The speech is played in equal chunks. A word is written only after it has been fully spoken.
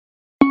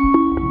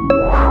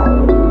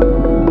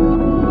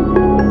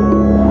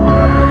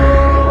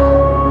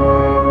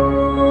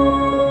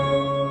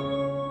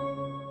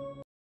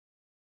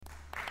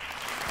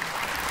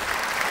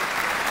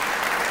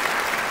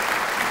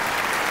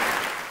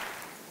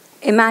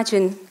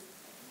Imagine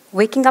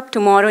waking up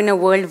tomorrow in a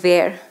world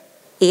where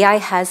AI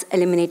has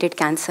eliminated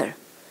cancer,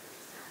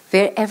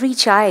 where every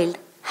child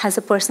has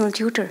a personal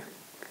tutor,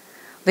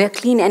 where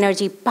clean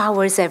energy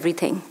powers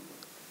everything,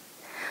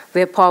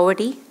 where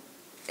poverty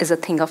is a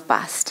thing of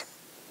past.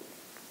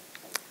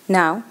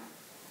 Now,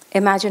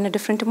 imagine a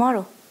different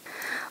tomorrow,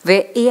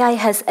 where AI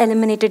has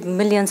eliminated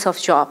millions of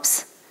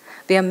jobs,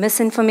 where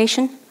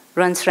misinformation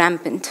runs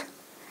rampant,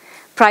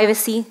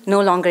 privacy no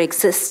longer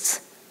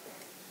exists,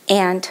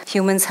 and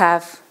humans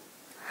have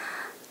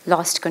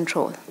lost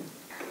control.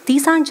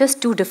 These aren't just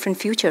two different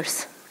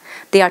futures.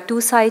 They are two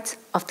sides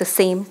of the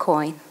same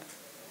coin.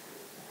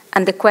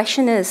 And the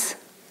question is,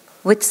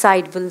 which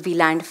side will we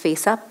land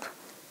face up?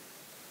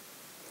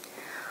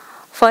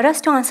 For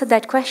us to answer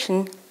that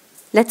question,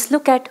 let's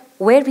look at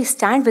where we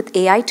stand with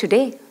AI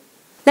today.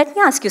 Let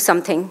me ask you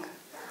something.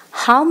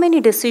 How many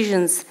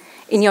decisions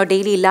in your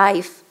daily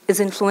life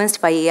is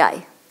influenced by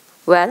AI?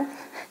 Well,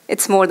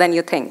 it's more than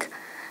you think.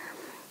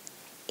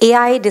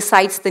 AI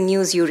decides the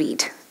news you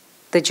read,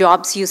 the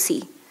jobs you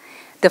see,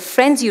 the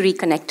friends you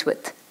reconnect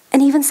with,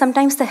 and even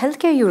sometimes the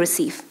healthcare you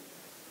receive.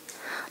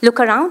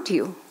 Look around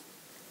you.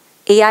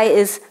 AI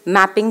is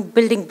mapping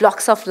building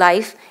blocks of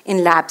life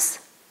in labs.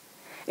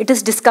 It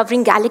is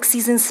discovering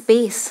galaxies in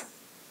space.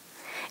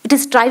 It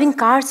is driving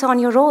cars on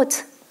your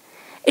roads.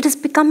 It is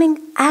becoming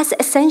as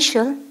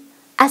essential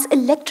as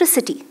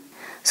electricity.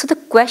 So the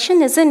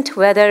question isn't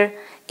whether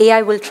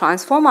AI will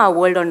transform our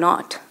world or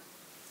not.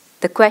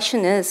 The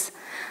question is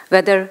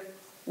whether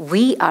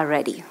we are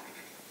ready.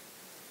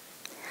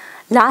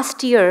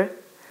 Last year,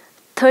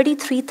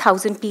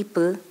 33,000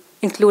 people,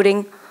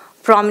 including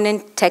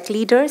prominent tech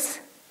leaders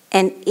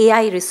and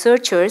AI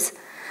researchers,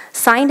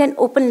 signed an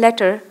open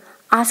letter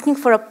asking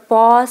for a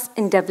pause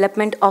in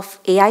development of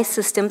AI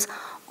systems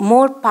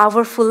more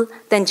powerful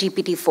than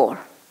GPT-4.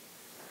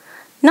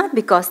 Not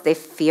because they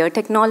fear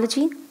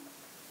technology,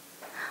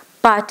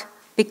 but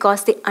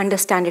because they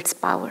understand its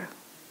power.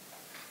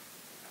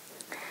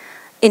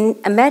 In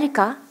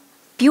America,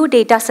 Pew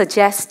data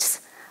suggests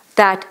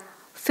that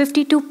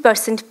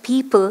 52%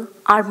 people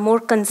are more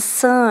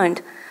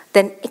concerned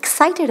than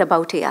excited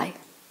about AI.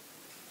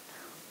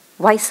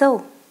 Why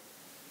so?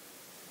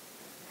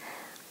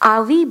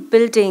 Are we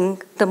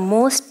building the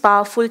most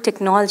powerful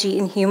technology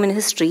in human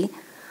history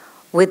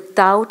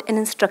without an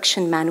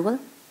instruction manual,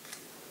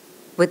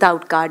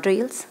 without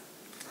guardrails,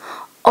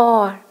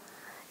 or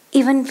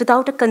even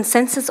without a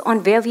consensus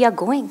on where we are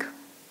going?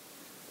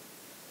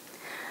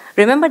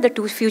 Remember the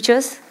two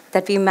futures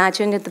that we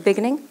imagined at the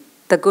beginning,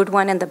 the good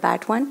one and the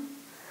bad one?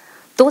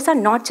 Those are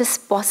not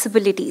just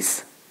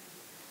possibilities.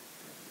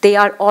 They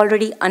are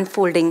already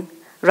unfolding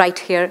right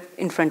here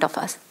in front of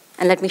us.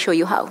 And let me show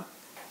you how.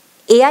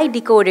 AI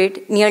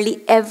decoded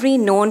nearly every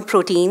known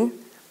protein,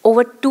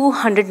 over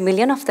 200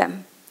 million of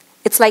them.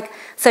 It's like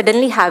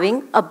suddenly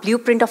having a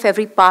blueprint of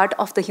every part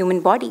of the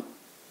human body.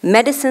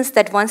 Medicines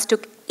that once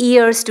took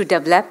years to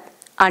develop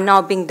are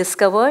now being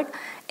discovered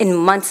in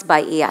months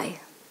by AI.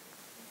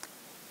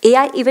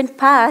 AI even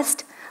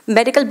passed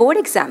medical board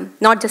exam.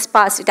 Not just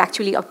passed, it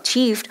actually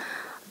achieved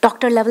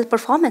doctor-level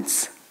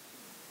performance.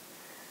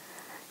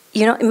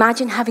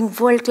 Imagine having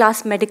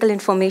world-class medical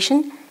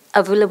information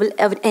available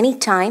at any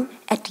time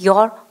at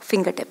your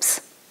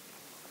fingertips.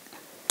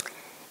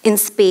 In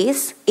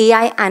space,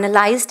 AI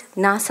analyzed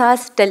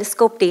NASA's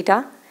telescope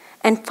data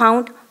and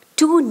found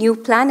 2 new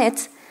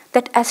planets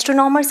that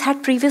astronomers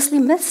had previously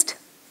missed.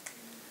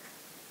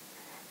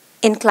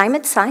 In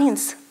climate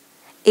science,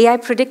 AI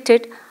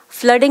predicted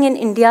flooding in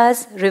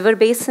India's river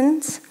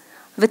basins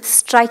with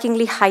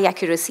strikingly high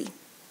accuracy,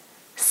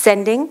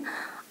 sending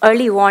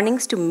early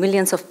warnings to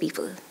millions of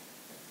people.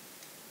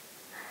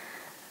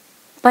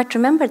 But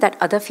remember that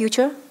other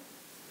future?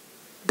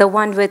 The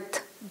one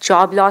with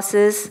job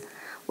losses,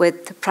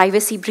 with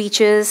privacy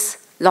breaches,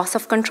 loss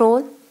of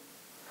control?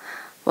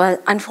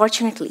 Well,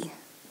 unfortunately,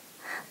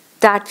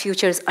 that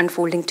future is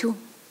unfolding too.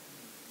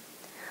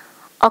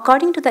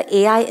 According to the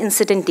AI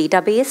incident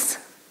database,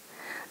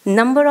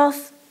 number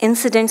of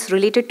incidents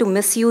related to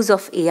misuse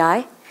of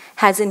AI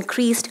has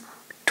increased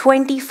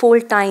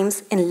 20-fold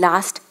times in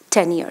last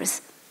 10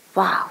 years.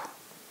 Wow.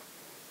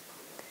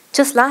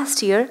 Just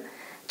last year,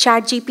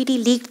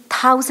 ChatGPT leaked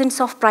thousands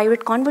of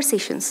private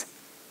conversations.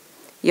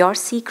 Your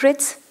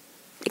secrets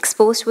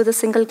exposed with a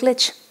single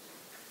glitch.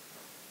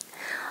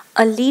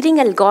 A leading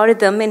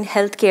algorithm in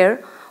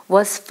healthcare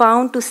was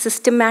found to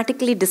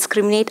systematically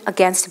discriminate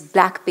against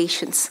Black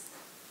patients.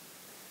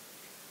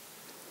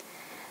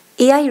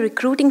 AI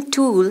recruiting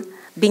tool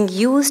being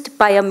used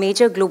by a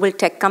major global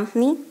tech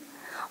company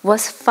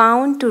was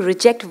found to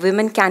reject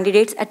women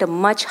candidates at a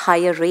much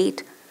higher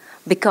rate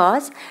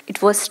because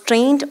it was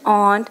trained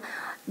on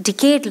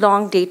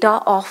decade-long data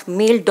of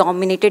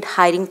male-dominated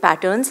hiring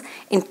patterns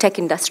in tech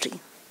industry.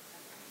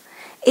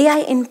 AI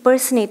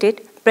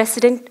impersonated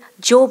President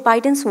Joe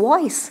Biden's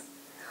voice.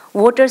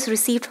 Voters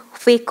received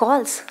fake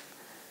calls.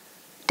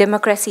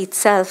 Democracy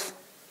itself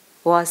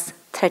was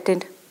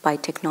threatened by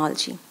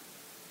technology.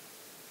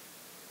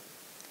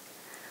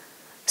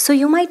 So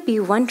you might be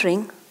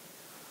wondering,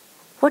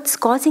 What's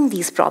causing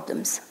these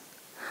problems?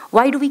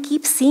 Why do we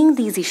keep seeing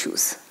these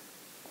issues?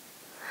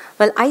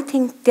 Well, I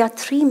think there are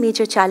three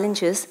major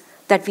challenges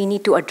that we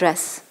need to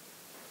address.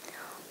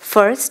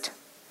 First,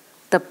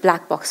 the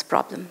black box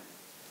problem.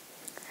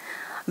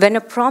 When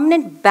a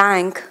prominent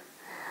bank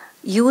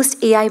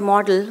used AI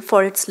model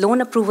for its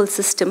loan approval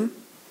system,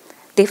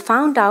 they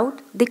found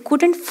out they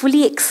couldn't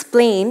fully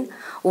explain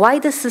why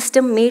the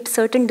system made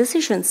certain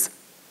decisions.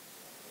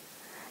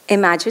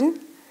 Imagine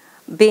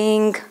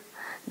being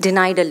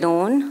denied a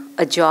loan,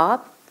 a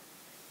job,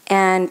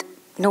 and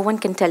no one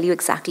can tell you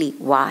exactly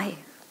why.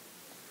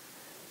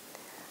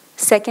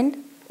 Second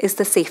is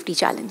the safety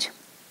challenge.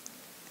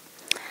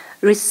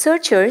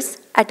 Researchers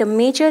at a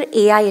major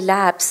AI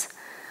labs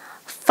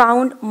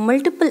found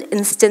multiple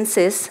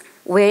instances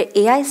where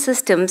AI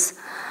systems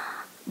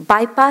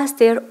bypass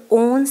their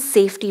own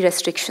safety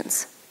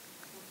restrictions.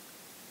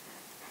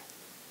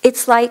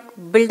 It's like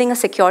building a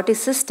security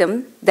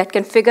system that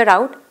can figure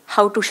out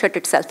how to shut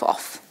itself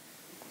off.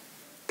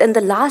 Then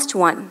the last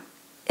one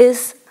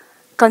is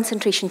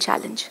concentration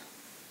challenge.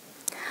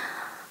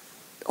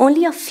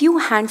 Only a few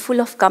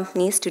handful of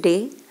companies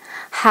today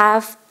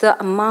have the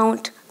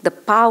amount, the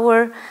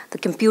power, the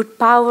compute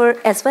power,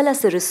 as well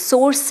as the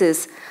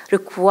resources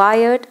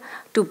required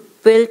to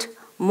build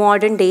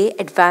modern-day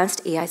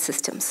advanced AI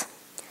systems.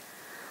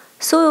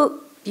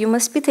 So you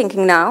must be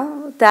thinking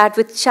now that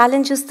with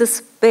challenges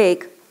this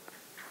big,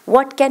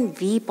 what can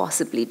we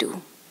possibly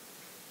do?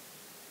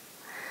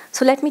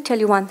 So let me tell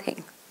you one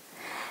thing.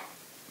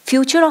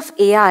 Future of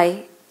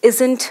AI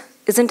isn't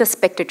a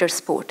spectator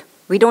sport.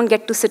 We don't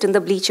get to sit in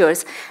the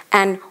bleachers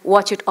and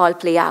watch it all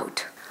play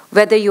out.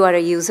 Whether you are a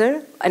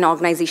user, an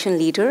organization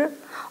leader,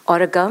 or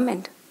a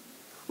government,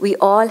 we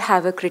all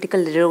have a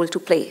critical role to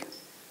play.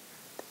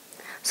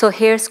 So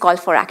here's call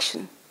for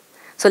action.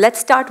 So let's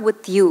start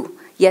with you.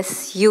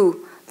 Yes,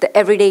 you, the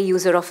everyday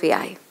user of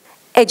AI.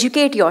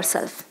 Educate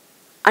yourself.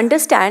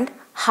 Understand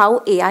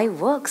how AI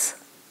works.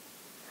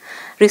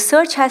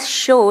 Research has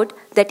showed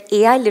that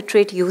AI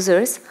literate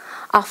users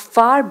are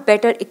far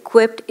better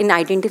equipped in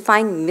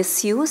identifying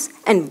misuse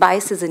and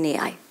biases in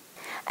AI.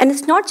 And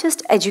it's not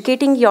just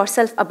educating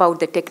yourself about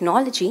the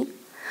technology,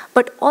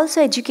 but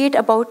also educate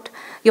about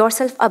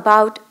yourself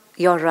about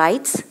your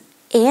rights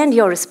and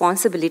your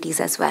responsibilities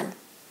as well.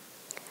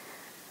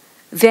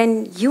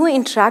 When you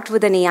interact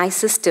with an AI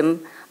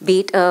system,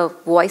 be it a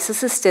voice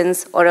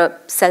assistant or a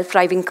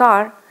self-driving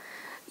car,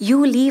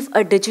 you leave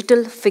a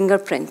digital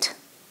fingerprint.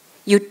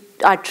 You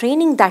are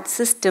training that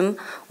system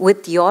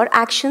with your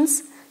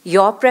actions,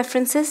 your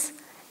preferences,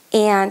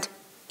 and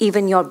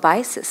even your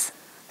biases.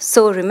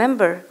 So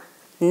remember,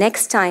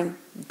 next time,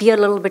 be a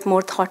little bit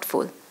more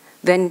thoughtful.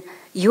 When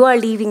you are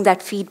leaving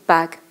that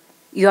feedback,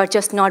 you are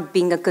just not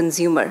being a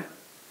consumer.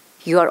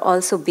 You are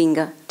also being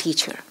a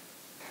teacher.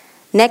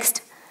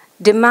 Next,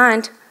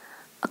 demand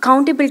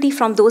accountability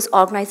from those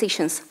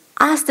organizations.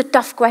 Ask the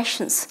tough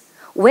questions.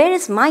 Where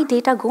is my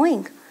data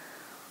going?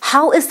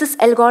 How is this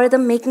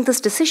algorithm making this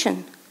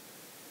decision?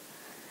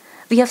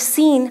 We have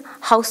seen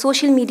how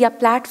social media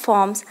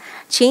platforms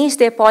changed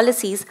their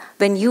policies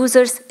when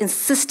users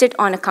insisted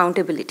on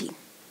accountability.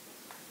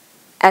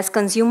 As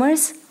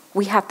consumers,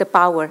 we have the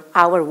power.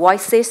 Our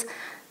voices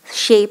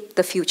shape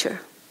the future.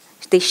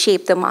 They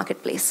shape the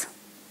marketplace.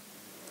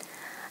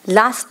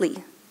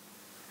 Lastly,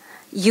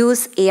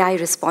 use AI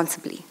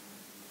responsibly.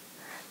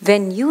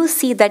 When you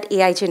see that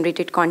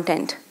AI-generated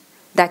content,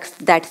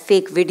 that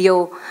fake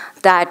video,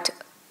 that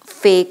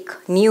fake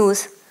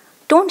news,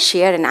 don't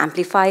share and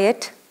amplify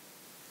it.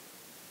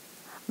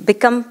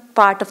 Become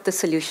part of the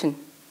solution,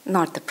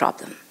 not the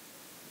problem.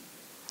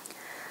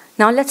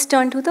 Now let's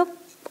turn to the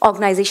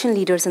organization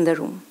leaders in the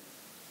room.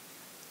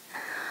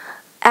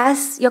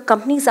 As your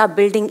companies are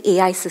building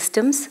AI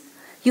systems,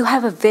 you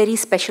have a very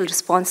special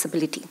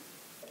responsibility.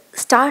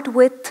 Start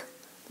with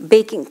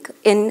baking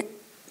in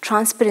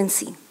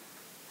transparency.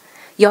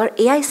 Your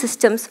AI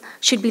systems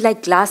should be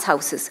like glass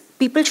houses.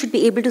 People should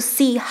be able to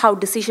see how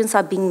decisions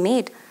are being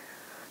made.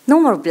 No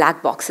more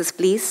black boxes,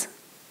 please.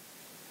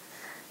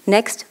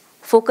 Next,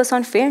 focus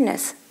on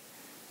fairness.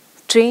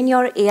 Train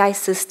your AI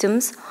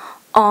systems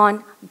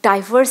on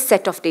diverse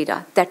set of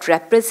data that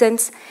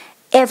represents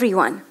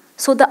everyone,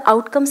 so the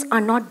outcomes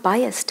are not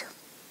biased.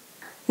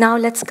 Now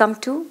let's come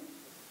to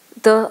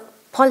the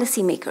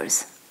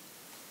policymakers.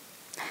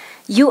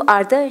 You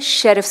are the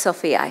sheriffs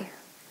of AI.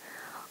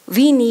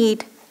 We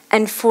need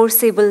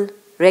enforceable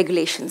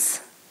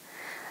regulations.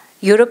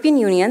 European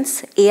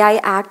Union's AI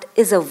Act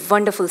is a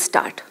wonderful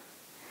start.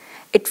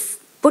 It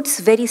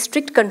puts very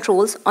strict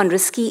controls on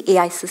risky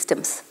AI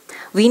systems.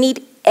 We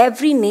need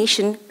every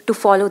nation to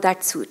follow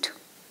that suit.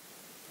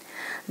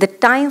 The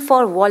time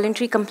for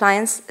voluntary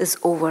compliance is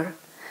over.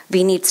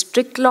 We need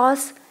strict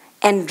laws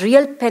and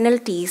real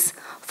penalties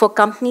for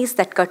companies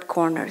that cut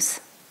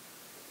corners.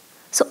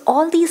 So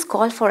all these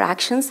call for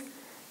actions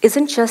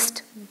isn't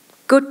just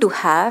good to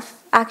have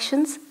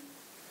actions,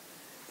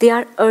 they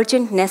are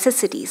urgent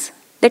necessities.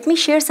 Let me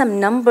share some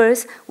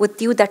numbers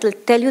with you that will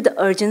tell you the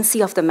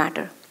urgency of the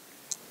matter.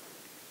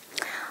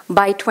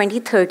 By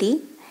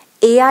 2030,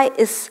 AI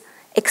is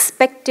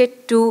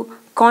expected to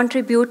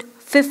contribute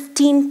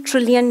 $15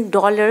 trillion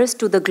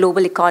to the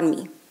global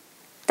economy.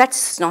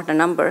 That's not a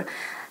number.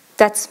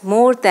 That's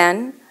more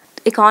than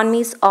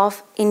economies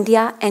of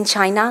India and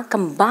China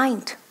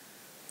combined.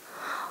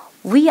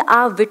 We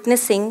are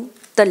witnessing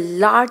the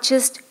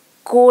largest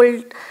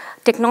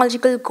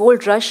technological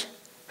gold rush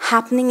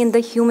happening in the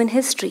human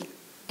history.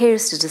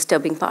 Here's the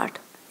disturbing part.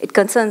 It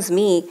concerns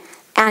me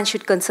and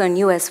should concern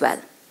you as well.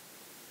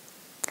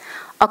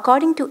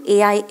 According to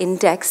AI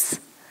Index,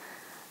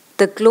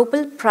 the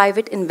global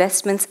private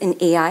investments in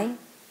AI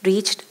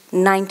reached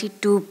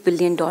 $92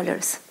 billion,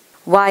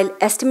 while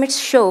estimates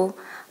show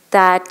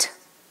that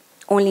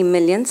only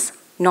millions,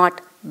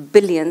 not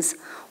billions,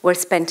 were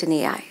spent in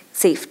AI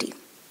safety.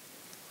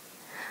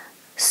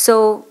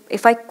 So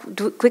if I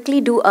quickly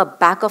do a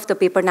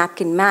back-of-the-paper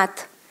napkin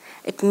math,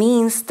 it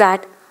means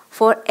that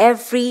for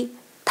every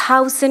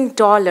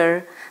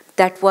 $1,000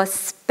 that was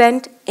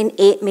spent in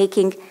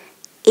making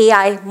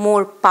AI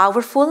more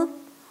powerful,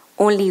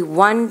 only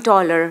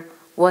 $1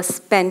 was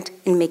spent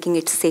in making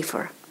it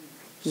safer.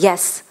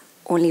 Yes,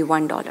 only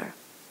 $1.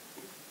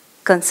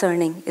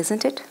 Concerning,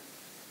 isn't it?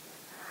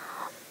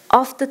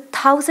 Of the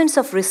thousands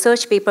of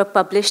research papers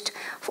published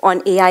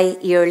on AI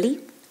yearly,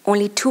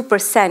 only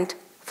 2%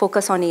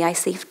 focus on AI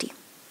safety.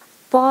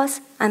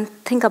 Pause and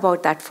think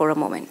about that for a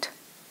moment.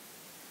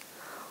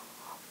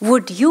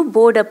 Would you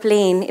board a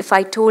plane if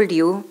I told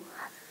you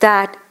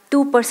that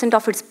 2%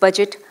 of its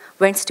budget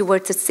went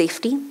towards its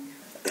safety?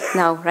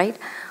 No, right?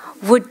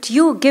 Would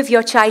you give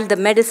your child the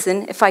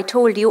medicine if I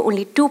told you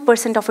only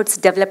 2% of its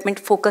development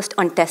focused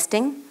on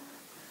testing?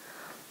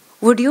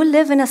 Would you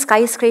live in a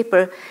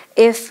skyscraper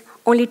if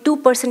only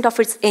 2% of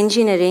its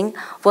engineering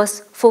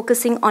was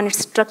focusing on its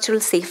structural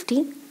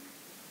safety?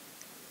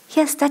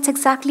 Yes, that's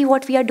exactly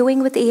what we are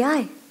doing with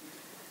AI.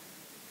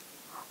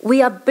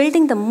 We are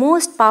building the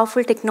most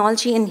powerful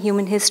technology in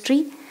human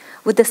history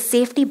with the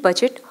safety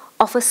budget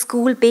of a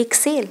school bake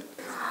sale.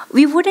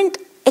 We wouldn't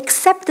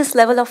accept this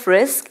level of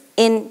risk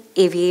in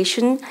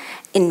aviation,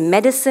 in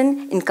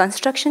medicine, in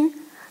construction.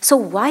 So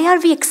why are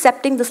we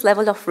accepting this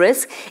level of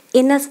risk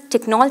in a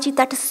technology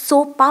that is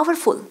so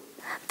powerful?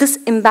 This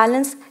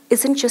imbalance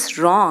isn't just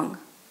wrong,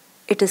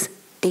 it is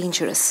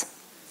dangerous,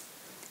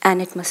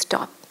 and it must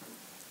stop.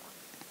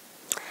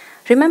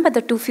 Remember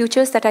the two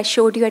futures that I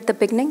showed you at the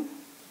beginning?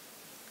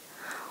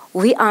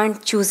 We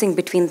aren't choosing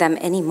between them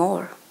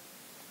anymore.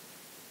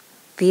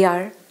 We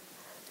are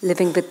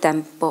living with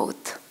them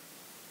both.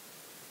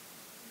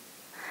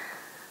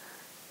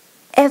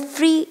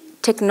 Every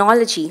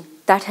technology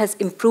that has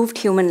improved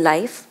human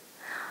life,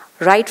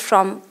 right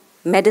from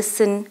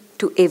medicine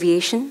to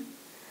aviation,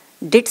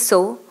 did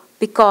so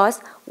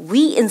because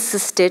we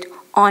insisted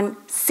on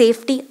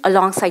safety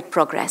alongside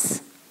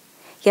progress.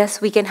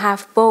 Yes, we can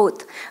have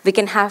both. We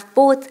can have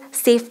both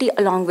safety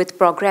along with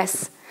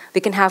progress.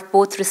 We can have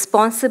both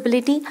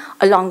responsibility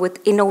along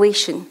with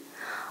innovation,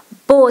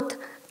 both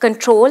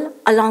control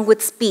along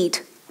with speed,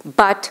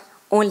 but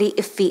only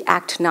if we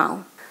act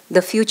now.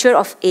 The future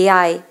of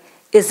AI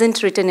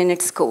isn't written in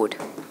its code.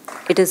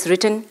 It is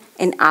written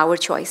in our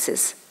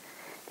choices.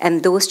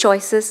 And those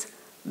choices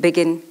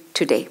begin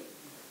today.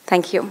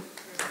 Thank you.